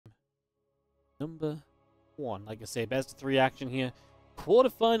number 1. Like I say, best of 3 action here.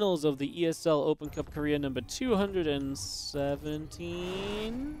 Quarterfinals of the ESL Open Cup Korea number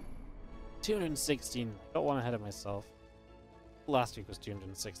 217? 216. Got one ahead of myself. Last week was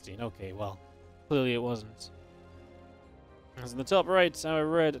 216. Okay, well, clearly it wasn't. As in the top right, our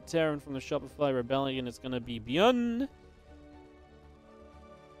red Terran from the Shopify Rebellion, it's going to be ByuN.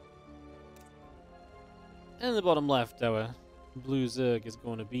 And in the bottom left, our blue Zerg is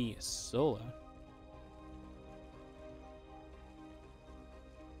going to be Solar.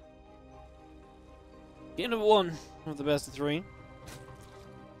 Game number 1 of the best of 3.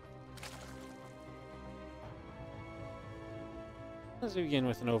 Let's begin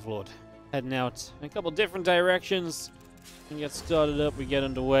with an Overlord. Heading out in a couple different directions. We get started up, we get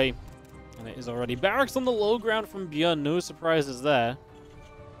underway. And it is already barracks on the low ground from ByuN. No surprises there.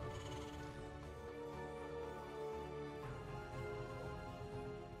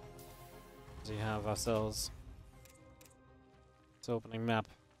 So we have ourselves this opening map.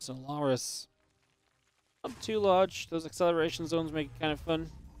 Solaris. Not too large. Those acceleration zones make it kind of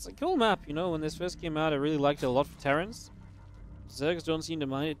fun. It's a cool map, you know. When this first came out, I really liked it a lot for Terrans. Zergs don't seem to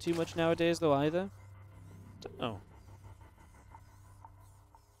mind it too much nowadays, though, either. Don't know.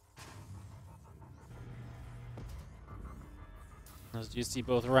 As you see,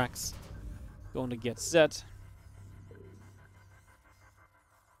 both racks going to get set.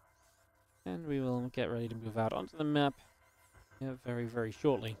 And we will get ready to move out onto the map very, very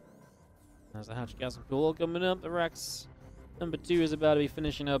shortly. There's the hatch gas and fuel coming up. The racks number 2 is about to be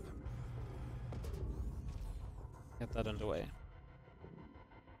finishing up. Get that underway.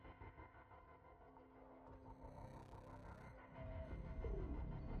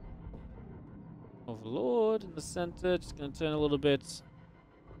 Overlord in the center, just going to turn a little bit.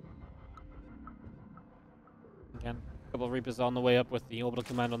 Again, a couple of Reapers on the way up with the orbital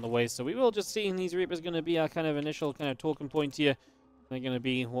command on the way, so we will just see these Reapers going to be our kind of initial kind of talking point here. They're going to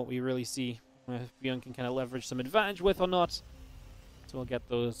be what we really see if ByuN can kind of leverage some advantage with or not. So we'll get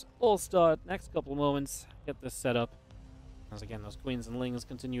those all start next couple of moments, get this set up. As again, those Queens and Lings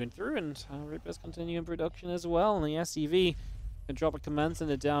continuing through, and Reapers continue in production as well. And the SCV can drop a command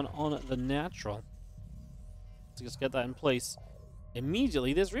center down on the natural. So just get that in place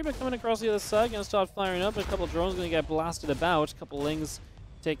immediately. There's Reaper coming across the other side, going to start firing up. A couple of drones going to get blasted about. A couple of Lings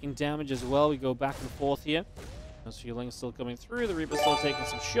taking damage as well. We go back and forth here. Those few Lings still coming through. The Reaper's still taking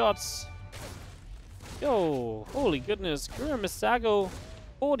some shots. Yo, holy goodness. Kura Misago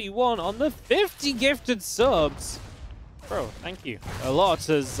 41 on the 50 gifted subs. Bro, thank you a lot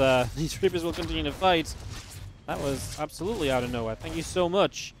as these Reapers will continue to fight. That was absolutely out of nowhere. Thank you so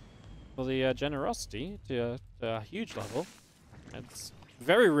much for the generosity to a huge level. It's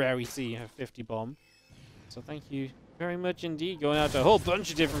very rare we see a 50 bomb. So thank you very much indeed. Going out to a whole bunch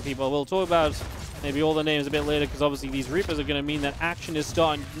of different people. We'll talk about maybe all the names a bit later, because obviously these Reapers are going to mean that action is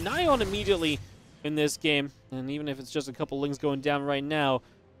starting nigh on immediately in this game. And even if it's just a couple Lings going down right now,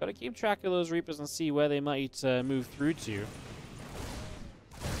 got to keep track of those Reapers and see where they might move through to.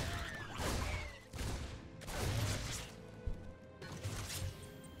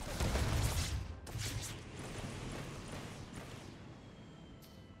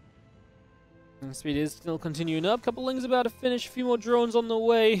 And speed is still continuing up. Couple Lings about to finish. A few more drones on the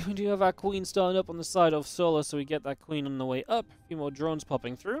way. We do have our Queen starting up on the side of Solar, so we get that Queen on the way up. A few more drones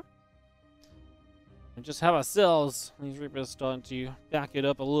popping through. And just have ourselves these Reapers starting to back it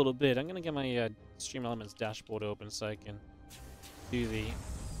up a little bit. I'm going to get my Stream Elements dashboard open so I can do the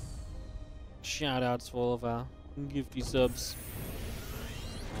shout-outs for all of our gifty subs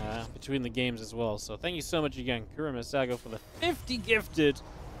between the games as well. So thank you so much again, Kura Misago, for the 50 gifted.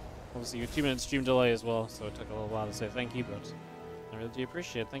 Obviously, your 2-minute stream delay as well, so it took a little while to say thank you, but I really do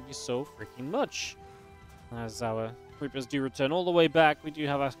appreciate it. Thank you so freaking much. As our Reapers do return all the way back, we do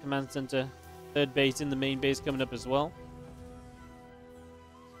have our command center, third base in the main base coming up as well.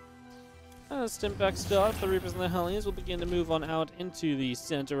 As Stimpak starts, the Reapers and the Hellions will begin to move on out into the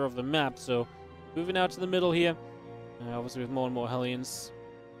center of the map. So, moving out to the middle here, obviously with more and more Hellions.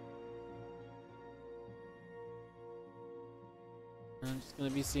 I'm just going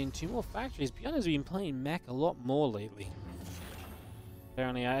to be seeing 2 more factories. ByuN has been playing mech a lot more lately.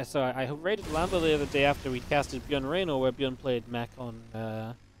 Apparently, I raided Lambo the other day after we casted ByuN Reno, where ByuN played mech on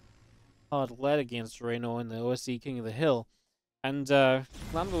hard lead against Reno in the OSC King of the Hill. And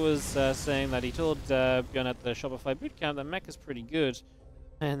Lambo was saying that he told ByuN at the Shopify bootcamp that mech is pretty good.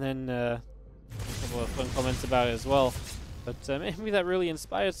 And then a couple of fun comments about it as well. But maybe that really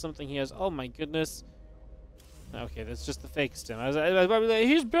inspired something. He has, oh my goodness. Okay, that's just the fake stim. I was like,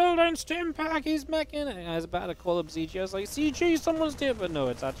 he's building Stimpak, he's meching. I was about to call up ZG. I was like, CG, someone's there. But no,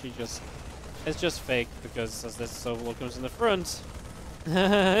 it's actually just it's just fake because as this Overlord comes in the front,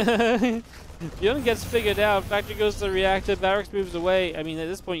 ByuN gets figured out. Factory goes to the reactor. Barracks moves away. I mean, at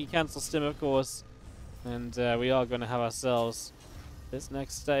this point, you cancel Stim, of course. And we are going to have ourselves this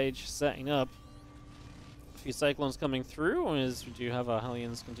next stage setting up. A few Cyclones coming through as we do have our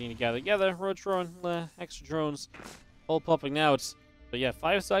Hellions continue to gather together. Rotron, extra drones, all popping out. But yeah,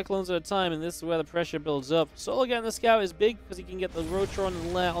 5 Cyclones at a time, and this is where the pressure builds up. Solar getting the Scout is big because he can get the Rotron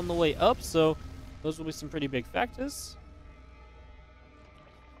and Lair on the way up, so those will be some pretty big factors.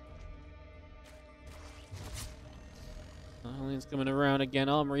 Hellions coming around again,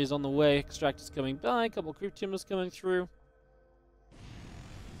 Armory is on the way, Extractor's coming by, a couple of Creep Timbers coming through.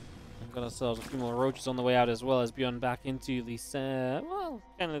 We've got ourselves a few more Roaches on the way out as well as ByuN back into the, well,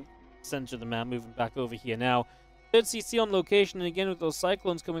 kind of center of the map, moving back over here now. Third CC on location, and again with those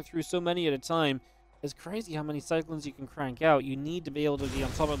Cyclones coming through so many at a time, it's crazy how many Cyclones you can crank out. You need to be able to be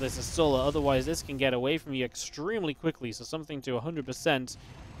on top of this as Solar, otherwise this can get away from you extremely quickly, so something to 100%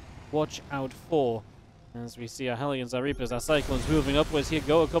 watch out for. As we see our Hellions, our Reapers, our Cyclones moving upwards. Here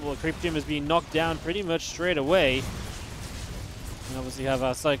go a couple of Creep Timbers being knocked down pretty much straight away. And obviously have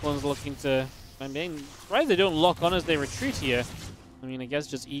our Cyclones looking to, I mean, surprised they don't lock on as they retreat here. I mean, I guess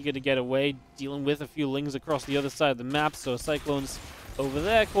just eager to get away, dealing with a few Lings across the other side of the map. So Cyclones over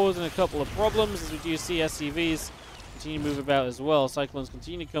there causing a couple of problems as we do see SCVs continue to move about as well. Cyclones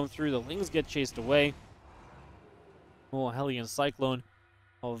continue to come through. The Lings get chased away. More Hellion Cyclone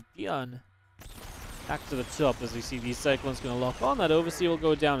of ByuN back to the top as we see these Cyclones going to lock on. That Overseer will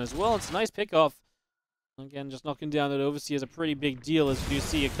go down as well. It's a nice pickoff. Again, just knocking down that Overseer is a pretty big deal as you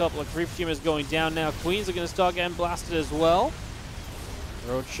see a couple of Creep Teamers going down now. Queens are going to start getting blasted as well.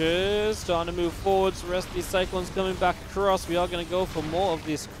 Roaches starting to move forwards. The rest of these Cyclones coming back across. We are going to go for more of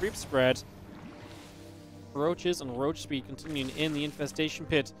this creep spread. Roaches and Roach Speed continuing in the infestation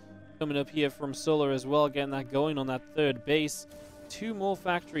pit. Coming up here from Solar as well, getting that going on that third base. 2 more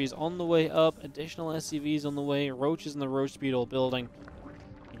factories on the way up. Additional SCVs on the way. Roaches and the Roach Speed all building.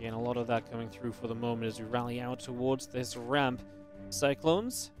 Again, a lot of that coming through for the moment as we rally out towards this ramp.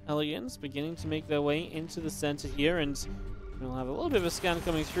 Cyclones, Hellions beginning to make their way into the center here, and we'll have a little bit of a scan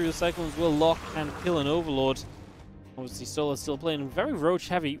coming through. The Cyclones will lock and kill an Overlord. Obviously, Solar still playing very Roach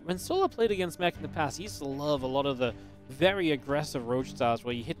heavy. When Solar played against Mech in the past, he used to love a lot of the very aggressive Roach styles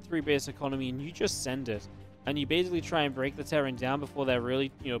where you hit 3 base economy and you just send it. And you basically try and break the Terran down before they're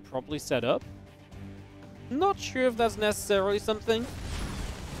really, properly set up. Not sure if that's necessarily something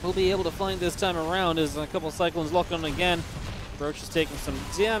we'll be able to find this time around as a couple of Cyclones lock on again. Roach is taking some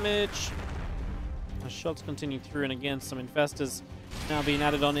damage. The shots continue through, and again, some Infestors now being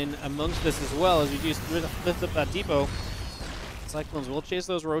added on in amongst this as well as we do lift up that depot. Cyclones will chase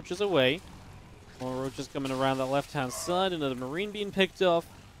those Roaches away. More Roaches coming around that left-hand side. Another Marine being picked off.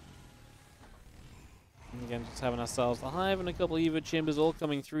 And again, just having ourselves the Hive and a couple of Evo Chambers all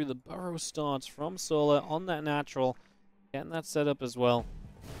coming through. The burrow starts from Solar on that natural. Getting that set up as well.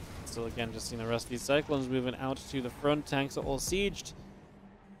 Still, again, just seeing the rest of these Cyclones moving out to the front. Tanks are all sieged.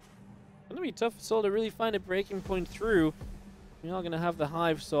 Going to be tough for Solar to really find a breaking point through. We're not going to have the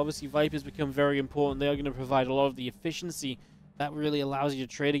Hive, so obviously Vipers become very important. They are going to provide a lot of the efficiency that really allows you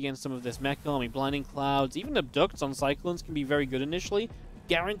to trade against some of this mech army. Blinding Clouds, even Abducts on Cyclones can be very good initially.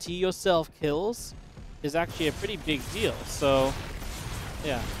 Guarantee yourself kills is actually a pretty big deal. So,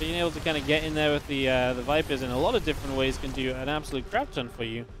 yeah, being able to kind of get in there with the Vipers in a lot of different ways can do an absolute crap ton for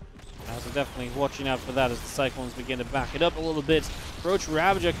you. So definitely watching out for that as the Cyclones begin to back it up a little bit. Roach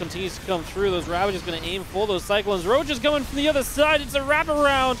Ravager continues to come through. Those Ravagers going to aim for those Cyclones. Roach is coming from the other side. It's a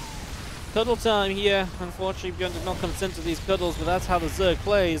wraparound. Cuddle time here. Unfortunately, ByuN did not consent to these cuddles, but that's how the Zerg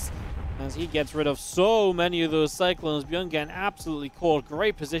plays. As he gets rid of so many of those Cyclones. ByuN getting absolutely caught.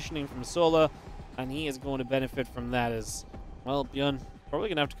 Great positioning from Solar, and he is going to benefit from that as, well, ByuN probably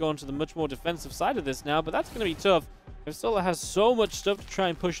going to have to go into the much more defensive side of this now, but that's going to be tough. If Solar has so much stuff to try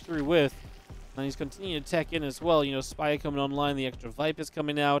and push through with, and he's continuing to tech in as well. Spire coming online, the extra Vipers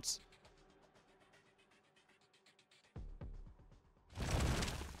coming out.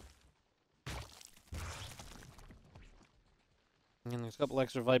 And there's a couple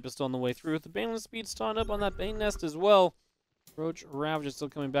extra Vipers still on the way through. With the Baneless Speed starting up on that Bane Nest as well. Roach Ravager still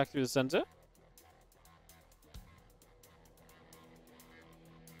coming back through the center.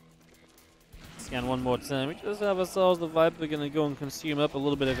 Scan one more time. We just have ourselves the Viper. We're going to go and consume up a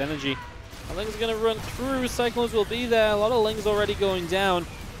little bit of energy. Our Lings are going to run through. Cyclones will be there. A lot of Lings already going down.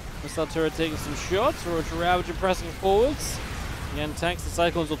 Missile turret taking some shots. Roach Ravager pressing forwards. Again, tanks and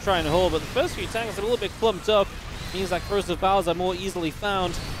Cyclones will try and hold, but the first few tanks are a little bit clumped up. Means that corrosive bowels are more easily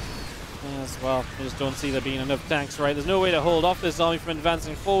found. As well, I just don't see there being enough tanks, right? There's no way to hold off this army from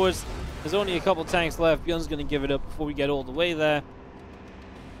advancing forwards. There's only a couple tanks left. ByuN's going to give it up before we get all the way there.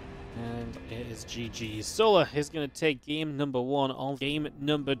 And it is GG. Solar is going to take game number 1 on game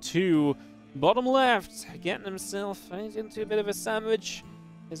number 2. Bottom left, getting himself into a bit of a sandwich.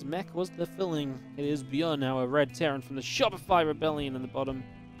 His mech was the filling. It is ByuN, our red Terran from the Shopify Rebellion in the bottom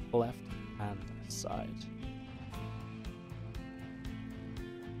left-hand side.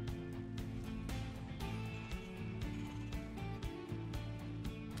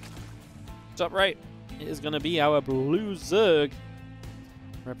 Top right is going to be our blue Zerg.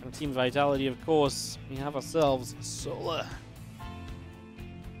 Repping Team Vitality, of course. We have ourselves Solar.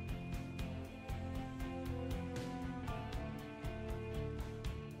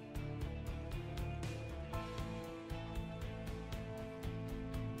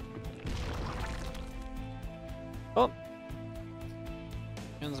 Oh.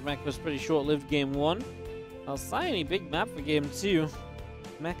 ByuN's mech was pretty short-lived game 1. I'll sign any big map for game 2.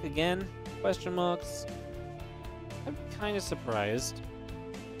 Mech again? Question marks. I'm kind of surprised.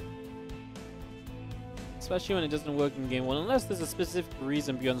 Especially when it doesn't work in game 1. Unless there's a specific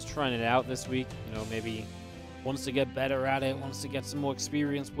reason ByuN's trying it out this week. You know, maybe wants to get better at it, wants to get some more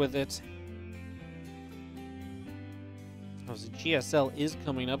experience with it. Obviously, GSL is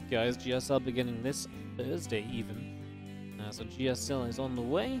coming up, guys. GSL beginning this Thursday, even. So GSL is on the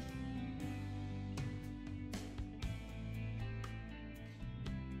way.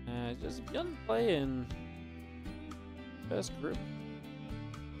 Does ByuN play in first group?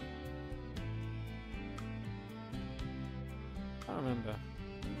 I don't remember.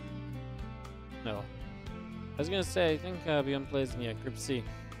 No. I was gonna say, I think ByuN plays in Group C.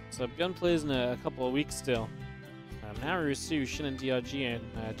 So ByuN plays in a couple of weeks still. Naru, Su, Shin, and DRG in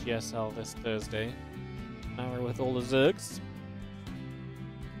GSL this Thursday. Naru with all the Zergs.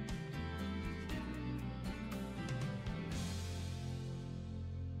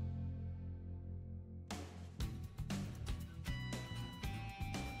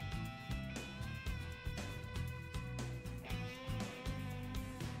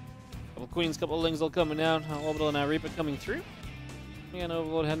 Queens, couple of Lings all coming out. Orbital and our Reaper coming through. And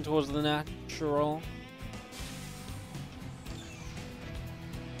Overlord heading towards the natural.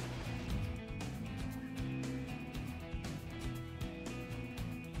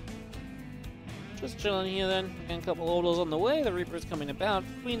 Just chilling here then. Again, a couple of Orbitals on the way. The Reaper's coming about.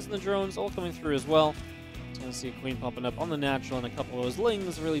 Queens and the drones all coming through as well. So gonna see a Queen popping up on the natural, and a couple of those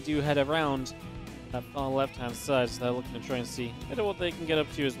Lings really do head around that far left-hand side. So they're looking to try and see a bit of what they can get up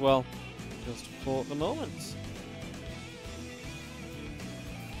to as well. Just for the moment.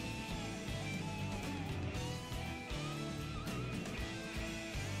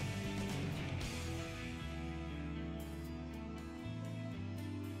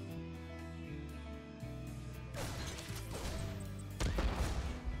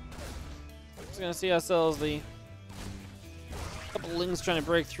 Just gonna see ourselves the couple Lings trying to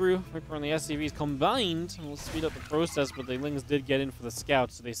break through. Reaper and the SCVs combined will speed up the process, but the Lings did get in for the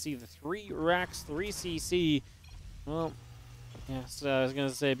scouts, so they see the 3 racks, 3 CC. Well, yeah, so I was gonna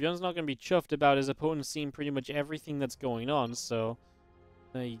say, ByuN's not gonna be chuffed about his opponent seeing pretty much everything that's going on, so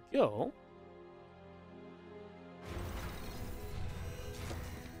there you go.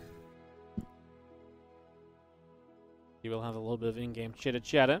 You will have a little bit of in-game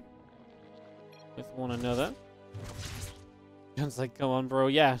chitter-chatter with one another. ByuN's like, come on, bro.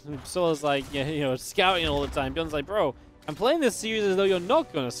 Yeah, Solar's like, yeah, you know, scouting all the time. ByuN's like, bro, I'm playing this series as though you're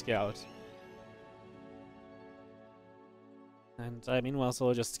not gonna scout. And meanwhile,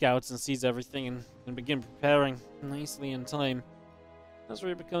 Solar just scouts and sees everything and begin preparing nicely in time. As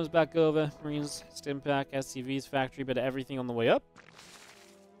Reaper comes back over, Marines, Stimpack, SCVs, factory, but everything on the way up.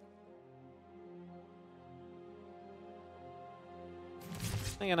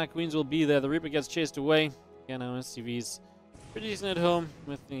 Again, our Queens will be there. The Reaper gets chased away. Again, our SCVs pretty decent at home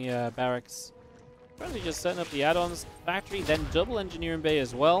with the barracks. Currently just setting up the add-ons factory, then double engineering bay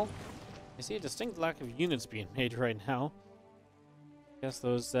as well. I see a distinct lack of units being made right now. Guess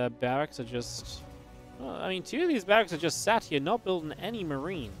those barracks are just... Well, I mean, 2 of these barracks are just sat here, not building any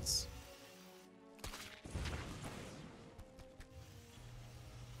Marines.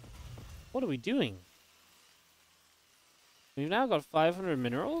 What are we doing? We've now got 500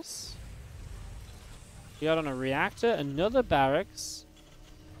 minerals. We got on a reactor, another barracks.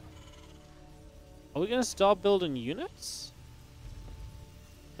 Are we gonna start building units?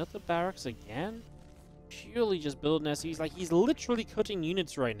 Another barracks again? Purely just building SCVs. Like, he's literally cutting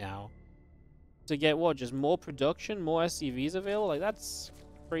units right now. To get what? Just more production? More SCVs available? Like, that's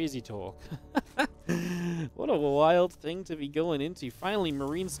crazy talk. What a wild thing to be going into. Finally,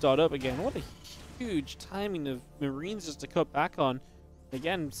 Marines start up again. What a huge timing of Marines just to cut back on.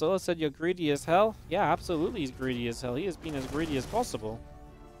 Again, Solar said you're greedy as hell. Yeah, absolutely he's greedy as hell. He has been as greedy as possible.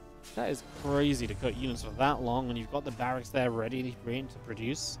 That is crazy to cut units for that long when you've got the barracks there ready to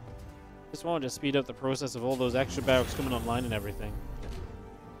produce. Just wanted to speed up the process of all those extra barracks coming online and everything.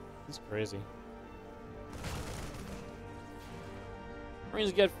 It's crazy.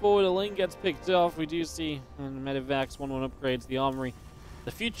 Marines get forward, a lane gets picked off. We do see Medivacs 1-1 upgrades the armory.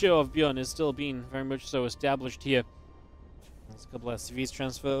 The future of ByuN is still being very much so established here. There's a couple of SCVs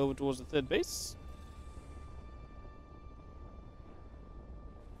transfer over towards the third base.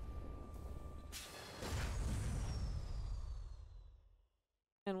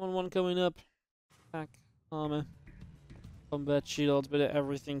 And 1-1 coming up. Attack, armor, combat shields, bit of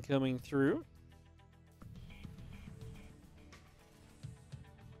everything coming through.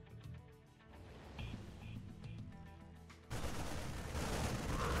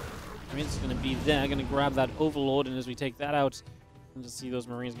 Marines going to be there, going to grab that Overlord, and as we take that out, and just see those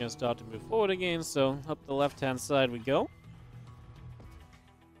Marines going to start to move forward again. So up the left-hand side we go.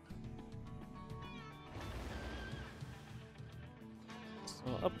 So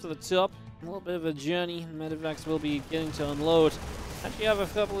up to the top, a little bit of a journey. Medivacs will be getting to unload. Actually, have a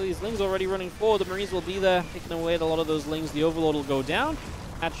couple of these Lings already running forward. The Marines will be there, picking away at a lot of those Lings. The Overlord will go down.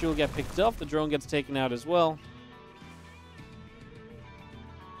 Hatchery will get picked up. The drone gets taken out as well.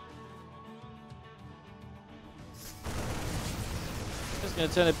 Just going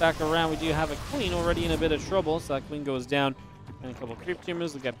to turn it back around. We do have a Queen already in a bit of trouble, so that Queen goes down. And a couple of creep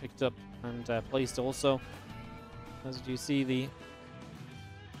tumors will get picked up and placed also. As you see, the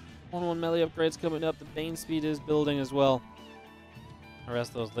 1-1 melee upgrades coming up. The Bane speed is building as well. The rest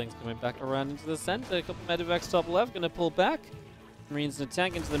of those things coming back around into the center. A couple of Medivacs top left, going to pull back. Marines and a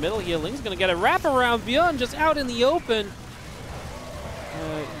tank into the middle here. Ling's going to get a wrap around ByuN just out in the open.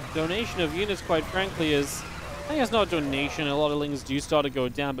 Donation of units, quite frankly, is... I think it's not a donation. A lot of Lings do start to go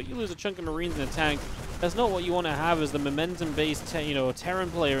down, but you lose a chunk of Marines in a tank. That's not what you want to have as the momentum-based,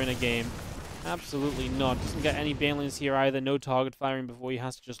 Terran player in a game. Absolutely not. Doesn't get any banelings here either. No target firing before he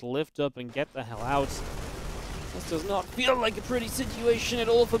has to just lift up and get the hell out. This does not feel like a pretty situation at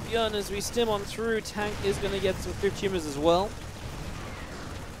all for ByuN as we stim on through. Tank is going to get some creep tumors as well.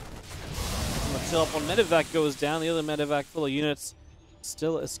 On the top, one Medivac goes down. The other Medivac full of units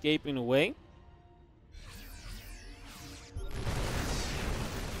still escaping away.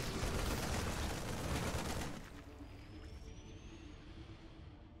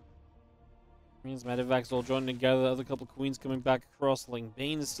 Marines, Medivacs all joining together. The other couple of Queens coming back across. Ling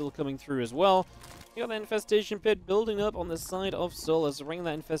Bane is still coming through as well. You got the Infestation Pit building up on the side of Solar, so bringing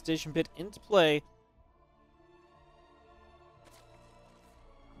that Infestation Pit into play.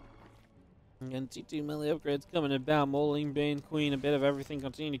 Again, T2 melee upgrades coming about. More Ling Bane, Queen, a bit of everything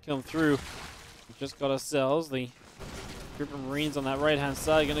continuing to come through. We've just got ourselves the group of Marines on that right-hand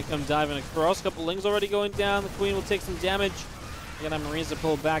side. Going to come diving across. Couple Lings already going down. The Queen will take some damage. Again, our Marines to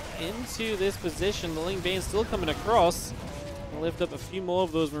pull back into this position. The Ling Bane still coming across. We'll lift up a few more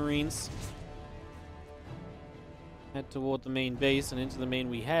of those Marines. Head toward the main base, and into the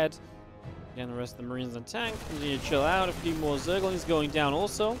main we head. Again, the rest of the Marines and tank continue to chill out. A few more Zerglings going down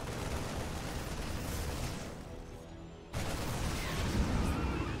also.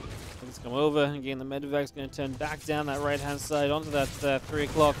 Let's come over. Again, the Medivac's going to turn back down that right-hand side onto that 3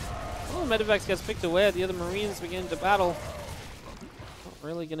 o'clock. Oh, Medivacs gets picked away. The other Marines begin to battle.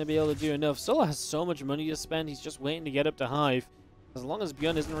 Really going to be able to do enough. Solar has so much money to spend. He's just waiting to get up to Hive. As long as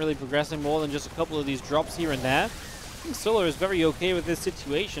ByuN isn't really progressing more than just a couple of these drops here and there, I think Solar is very okay with this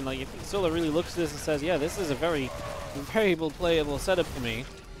situation. Like, I think Solar really looks at this and says, yeah, this is a very playable setup for me.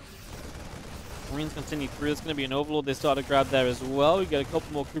 Marines continue through. It's going to be an Overlord. They start to grab there as well. We get a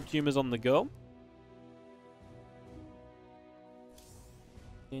couple more creep tumors on the go.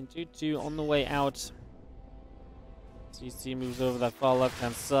 And 2-2 on the way out. CC moves over that far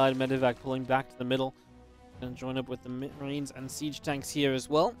left-hand side. Medivac pulling back to the middle. Going to join up with the Marines and siege tanks here as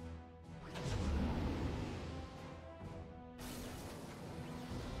well.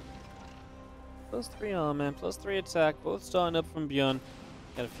 +3 armor, +3 attack, both starting up from ByuN.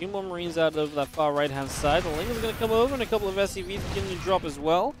 Got a few more Marines out over that far right-hand side. The Ling is going to come over, and a couple of SCVs beginning to drop as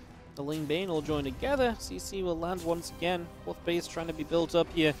well. The Ling Bane will join together. CC will land once again. 4th base trying to be built up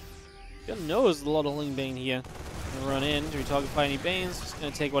here. ByuN knows a lot of Ling Bane here. Gonna run in. Do we target by any Banes? Just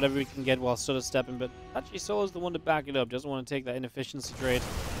going to take whatever we can get while sort of stepping, but actually Solar's the one to back it up. Doesn't want to take that inefficiency trade.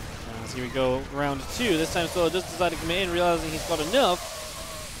 So here we go, round 2. This time Solar does decide to come in, realizing he's got enough.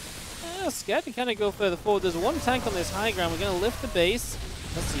 Scared to kind of go further forward. There's one tank on this high ground. We're going to lift the base.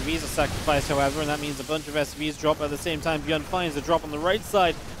 SCVs are sacrificed, however, and that means a bunch of SCVs drop at the same time. ByuN finds the drop on the right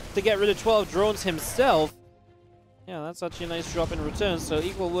side to get rid of 12 drones himself. Yeah, that's actually a nice drop in return. So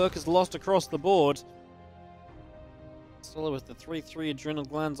equal work is lost across the board. Solar with the 3-3 Adrenal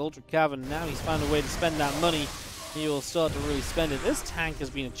Glands, Ultra Cavern. Now he's found a way to spend that money. He will start to really spend it. This tank has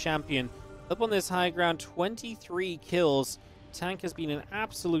been a champion. Up on this high ground, 23 kills. Tank has been an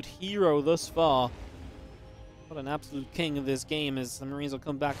absolute hero thus far. What an absolute king of this game as the Marines will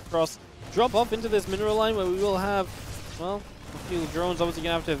come back across. Drop off into this mineral line where we will have, well, a few drones obviously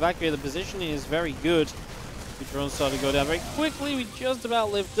going to have to evacuate. The positioning is very good. The drones start to go down very quickly. We just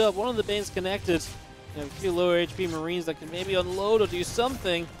about lift up. One of the banes connected. You have a few lower HP Marines that can maybe unload or do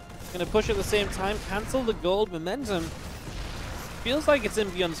something. Going to push at the same time. Cancel the gold momentum. Feels like it's in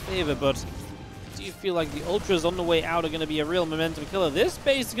ByuN's favor, but do you feel like the Ultras on the way out are going to be a real momentum killer? This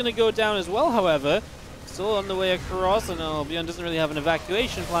base is going to go down as well, however. Still on the way across, and ByuN doesn't really have an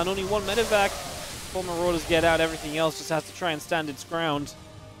evacuation plan. Only one medevac. 4 Marauders get out. Everything else just has to try and stand its ground.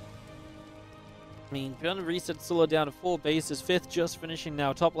 I mean, ByuN reset Solar down to 4 bases. 5th just finishing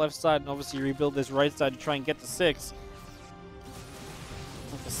now. Top left side, and obviously rebuild this right side to try and get to 6.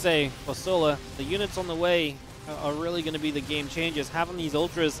 Like I say, for Solar, the units on the way are really going to be the game changers. Having these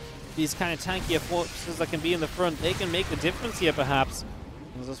Ultras, these kind of tankier forces that can be in the front, they can make the difference here, perhaps.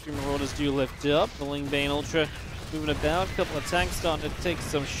 As those few Marauders do lift up. The Ling Bane Ultra moving about. A couple of tanks starting to take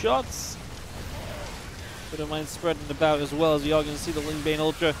some shots. But don't mind spreading about as well, as you are going to see the Ling Bane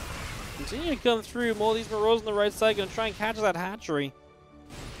Ultra continue to come through. More of these Marauders on the right side going to try and catch that hatchery.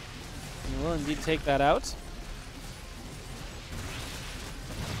 And will indeed take that out.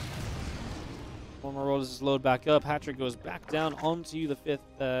 More Marauders just load back up. Hatchery goes back down onto the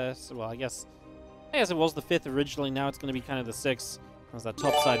 5th. So, well, I guess it was the 5th originally. Now it's going to be kind of the 6th. As that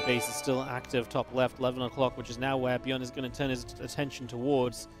top side base is still active. Top left, 11 o'clock, which is now where ByuN is going to turn his attention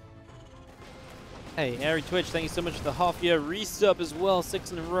towards. Hey, Airy Twitch, thank you so much for the half-year resub as well.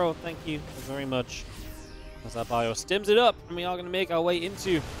 6 in a row. Thank you very much. As that bio stims it up, and we are going to make our way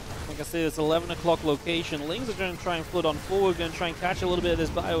into, like I say, this 11 o'clock location. Lings are going to try and flood on forward. Going to try and catch a little bit of this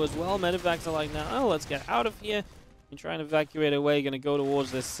bio as well. Medevacs are like, now, oh, let's get out of here. And try and evacuate away. Going to go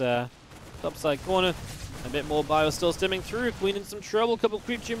towards this top side corner. A bit more bio still stimming through. Queen in some trouble. A couple of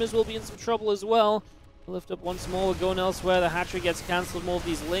creep tumors will be in some trouble as well. We'll lift up once more. We're going elsewhere. The hatchery gets cancelled. More of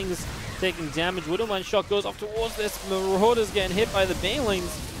these Lings taking damage. Widowmine shot goes off towards this. Marauders getting hit by the Banelings.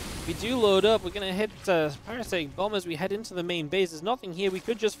 If we do load up, we're going to hit Parasitic Bomb as we head into the main base. There's nothing here. We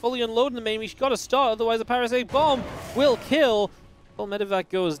could just fully unload in the main. We've got to start. Otherwise, the Parasitic Bomb will kill. Well, medevac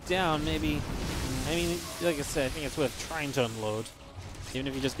goes down. Maybe, I mean, like I said, I think it's worth trying to unload. Even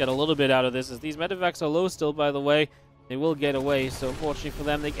if you just get a little bit out of this, as these medevacs are low still, by the way, they will get away. So fortunately for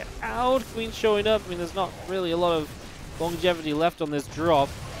them, they get out. Queen showing up. I mean, there's not really a lot of longevity left on this drop.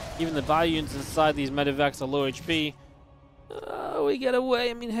 Even the ByuNs inside these medevacs are low HP. We get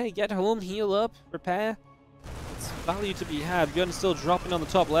away. I mean, hey, get home, heal up, repair. It's value to be had. ByuN still dropping on the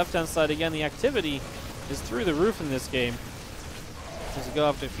top left-hand side again. The activity is through the roof in this game. As we go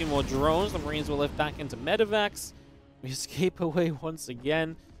after a few more drones, the Marines will lift back into medevacs. We escape away once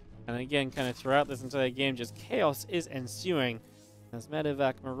again. And again, kind of throughout this entire game, just chaos is ensuing. As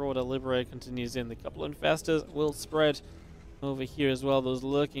medevac Marauder Liberator continues in. The couple of infestors will spread over here as well. Those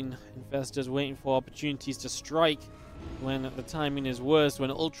lurking infestors waiting for opportunities to strike when the timing is worst.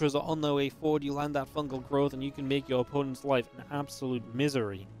 When Ultras are on their way forward, you land that fungal growth and you can make your opponent's life an absolute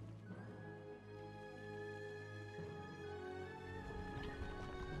misery.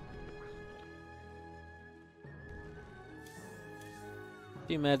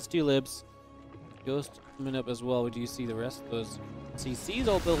 Two meds, two libs. Ghost coming up as well. We do see the rest of those CCs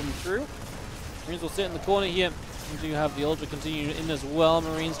all building through. Marines will sit in the corner here. We do have the Ultra continuing in as well.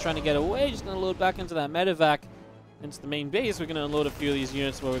 Marines trying to get away. Just going to load back into that medevac. Into the main base. We're going to unload a few of these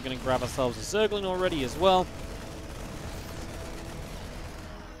units where we're going to grab ourselves a circling already as well.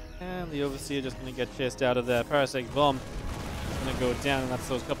 And the Overseer just going to get chased out of there. Parasitic Bomb going to go down. And that's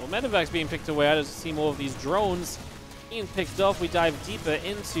those couple of medevacs being picked away. I just see more of these drones being picked off. We dive deeper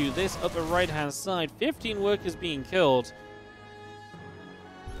into this upper right-hand side. 15 workers being killed.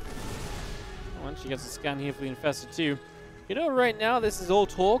 Once she gets a scan here for the Infested too. You know, right now, this is all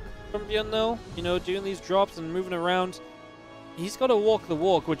talk from ByuN though. You know, doing these drops and moving around. He's got to walk the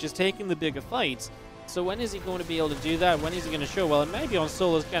walk, which is taking the bigger fights. So when is he going to be able to do that? When is he going to show? Well, it may be on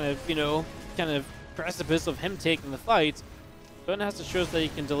Solar's kind of precipice of him taking the fight. ByuN has to show that he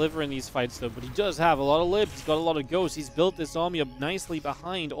can deliver in these fights, though. But he does have a lot of libs. He's got a lot of ghosts. He's built this army up nicely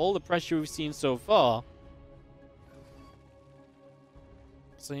behind all the pressure we've seen so far.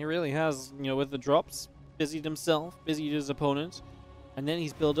 So he really has, you know, with the drops, busied himself, busied his opponent. And then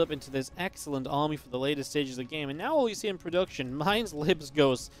he's built up into this excellent army for the later stages of the game. And now all you see in production, mines, libs,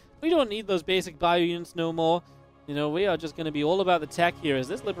 ghosts. We don't need those basic bio units no more. You know, we are just going to be all about the tech here as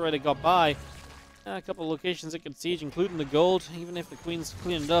this Liberator got by. A couple of locations it could siege, including the gold. Even if the Queen's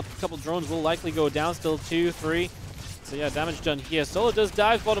cleaned up, a couple drones will likely go down. Still 2, 3. So yeah, damage done here. Solar does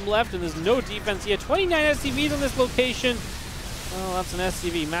dive bottom left, and there's no defense here. 29 SCVs on this location. Oh, that's an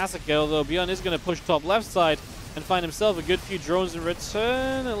SCV massacre, although ByuN is going to push top left side and find himself a good few drones in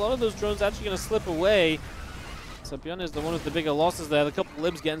return. A lot of those drones actually going to slip away. So ByuN is the one with the bigger losses there. The couple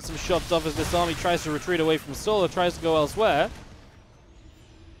libs getting some shots off as this army tries to retreat away from Solar, tries to go elsewhere.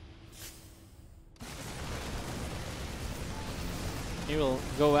 He will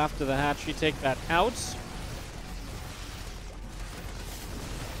go after the hatchery, take that out.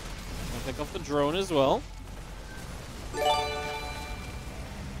 I'll pick off the drone as well.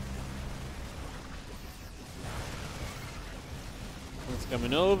 It's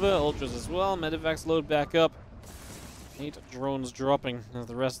coming over, ultras as well. Medivacs load back up. 8 drones dropping as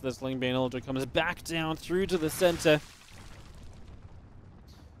the rest of this Lingbane ultra comes back down through to the center.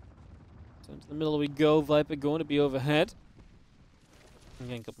 So into the middle we go. Viper going to be overhead.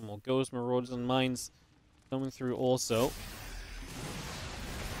 Again, a couple more Ghost Marauders and Mines coming through also.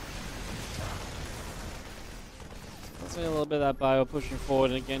 Let's see a little bit of that bio pushing forward,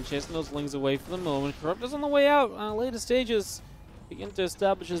 and again, chasing those Lings away for the moment. Corruptor's on the way out. Later stages begin to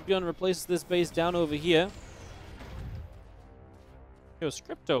establish as ByuN replaces this base down over here. Yo,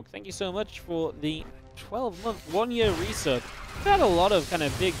 Scriptoke, thank you so much for the 12-month, 1-year resub. We've had a lot of kind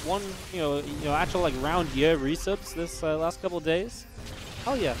of big actual like round year resubs this last couple of days.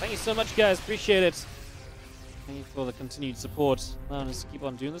 Oh yeah, thank you so much, guys. Appreciate it. Thank you for the continued support. Allowing us to keep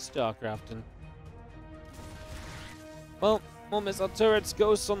on doing the StarCraft. And well, more missile turrets,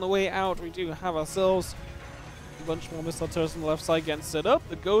 Ghosts on the way out. We do have ourselves a bunch more missile turrets on the left side getting set up.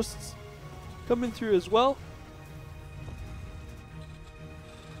 The Ghosts coming through as well.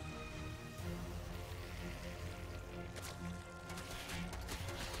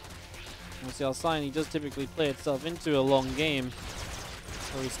 We'll see how Cyan, he does typically play itself into a long game.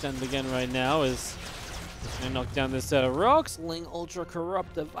 Where we stand again right now is going to knock down this set of rocks. Ling Ultra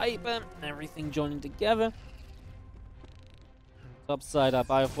Corruptor Viper. Everything joining together. Top side, our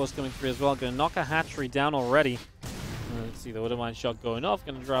Bioforce coming through as well. Going to knock a hatchery down already. Let's see the Withermine shot going off.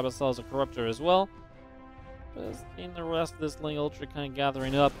 Going to grab ourselves a Corruptor as well. But seeing the rest of this Ling Ultra kind of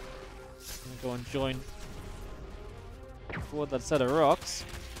gathering up. Going to go and join toward that set of rocks.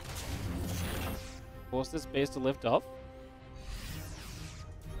 Force this base to lift off.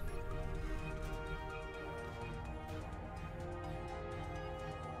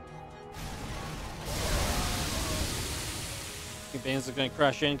 Banes are going to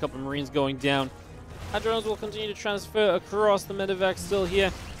crash in, a couple of Marines going down. Our drones will continue to transfer across. The Medivac still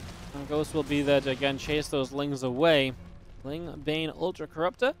here. And Ghost will be there to again chase those Lings away. Ling, Bane, Ultra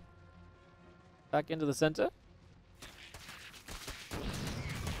Corruptor. Back into the center.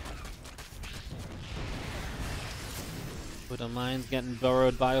 Widow Mines getting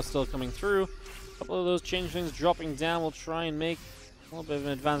burrowed. Bio still coming through. A couple of those changelings dropping down. We'll try and make a little bit of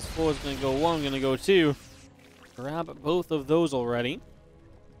an advance forward. It's going to go 1, going to go 2. Grab both of those already.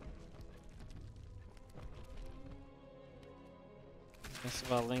 Rest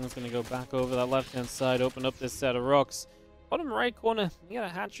of our Ling's going to go back over that left-hand side, open up this set of rocks. Bottom right corner, we got a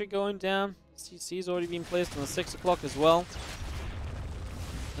hatchery going down. CC's already been placed on the 6 o'clock as well.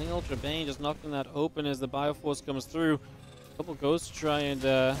 Ling Ultra Bane just knocking that open as the Bioforce comes through. A couple Ghosts try and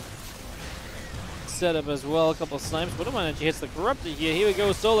set up as well. A couple of Snipes. Withermine actually hits the Corruptor here. Here we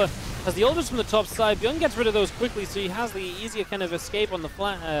go, Solar. As the Ultras from the top side, ByuN gets rid of those quickly, so he has the easier kind of escape on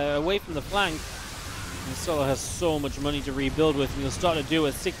the away from the flank. And Solar has so much money to rebuild with, and he'll start to do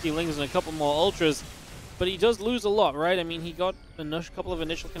with 60 Lings and a couple more Ultras. But he does lose a lot, right? I mean, he got a couple of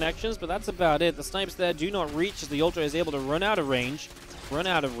initial connections, but that's about it. The Snipes there do not reach as the Ultra is able to run out of range, run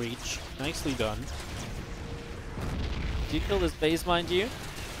out of reach. Nicely done. Did you kill this base, mind you?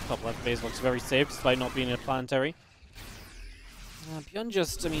 Top left base looks very safe despite not being a planetary. ByuN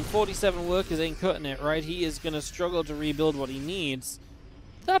just, I mean, 47 workers ain't cutting it, right? He is going to struggle to rebuild what he needs.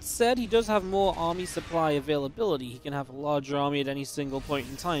 That said, he does have more army supply availability. He can have a larger army at any single point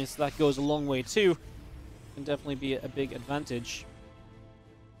in time, so that goes a long way too. Can definitely be a big advantage.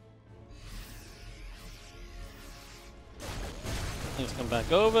 Things come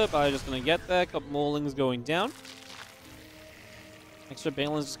back over, but I'm just going to get there. A couple more Lings going down. Extra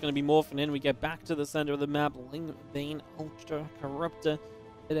Banelin's just going to be morphing in. We get back to the center of the map. Ling, Bane, Ultra, Corruptor.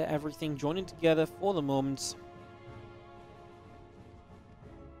 Bit of everything joining together for the moment.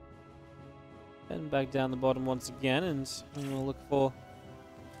 Heading back down the bottom once again, and we'll look for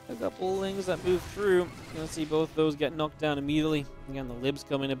a couple Lings that move through. You're going to see both those get knocked down immediately. Again, the Libs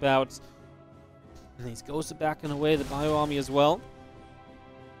coming about. And these ghosts are backing away the bio army as well.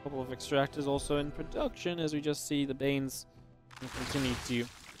 A couple of extractors also in production as we just see the Banes continue to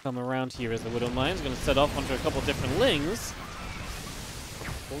come around here as the Widow Mine's going to set off onto a couple different lings.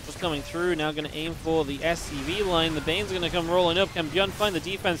 Ultra's coming through, now going to aim for the SCV line. The Bane's going to come rolling up. Can ByuN find the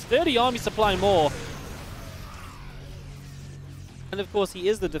defense? 30 army supply more. And of course, he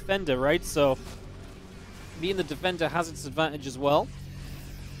is the defender, right? So, being the defender has its advantage as well.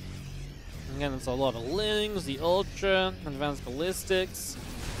 Again, it's a lot of lings, the Ultra, advanced ballistics.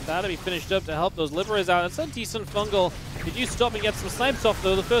 That'll be finished up to help those Liberators out. It's a decent fungal. Did you stop and get some snipes off,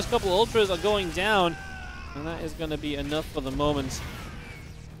 though? The first couple of Ultras are going down. And that is going to be enough for the moment.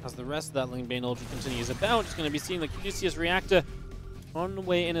 As the rest of that Lingbane Ultra continues about, it's going to be seeing the Caduceus Reactor on the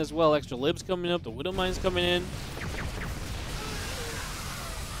way in as well. Extra Libs coming up, the Widow Mine's coming in.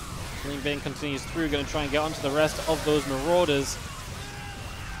 Lingbane continues through, going to try and get onto the rest of those Marauders.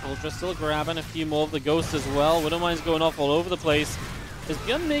 Ultra still grabbing a few more of the Ghosts as well. Widow Mine's going off all over the place. Is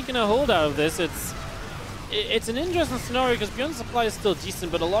ByuN making a hold out of this? It's an interesting scenario because ByuN's supply is still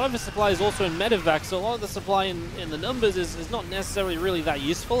decent, but a lot of his supply is also in medevac, so a lot of the supply in the numbers is not necessarily really that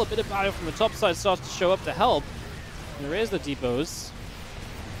useful. A bit of bio from the top side starts to show up to help. And there is the depots.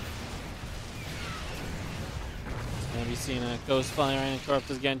 And we've seen a Ghost firing and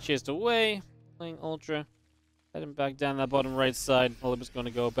Corruptors getting chased away. Playing Ultra. Heading back down that bottom right side. Olympus going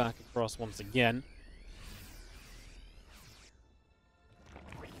to go back across once again.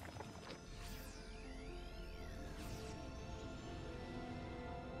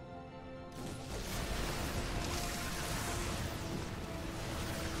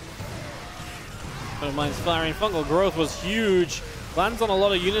 Widow Mine's firing. Fungal growth was huge. Lands on a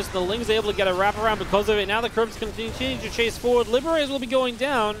lot of units. The Ling's able to get a wraparound because of it. Now the Corruptors continue to chase forward. Liberators will be going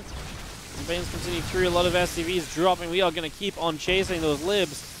down. And Banes continue through. A lot of SCVs dropping. We are going to keep on chasing. Those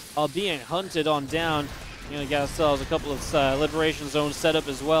Libs are being hunted on down. We're going to get ourselves a couple of Liberation Zones set up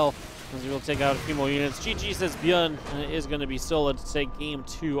as well. As we will take out a few more units. GG says ByuN. And it is going to be Solar to take game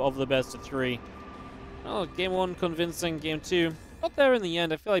 2 of the best of 3. Oh, game 1 convincing. Game 2 not there in the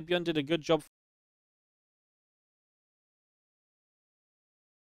end. I feel like ByuN did a good job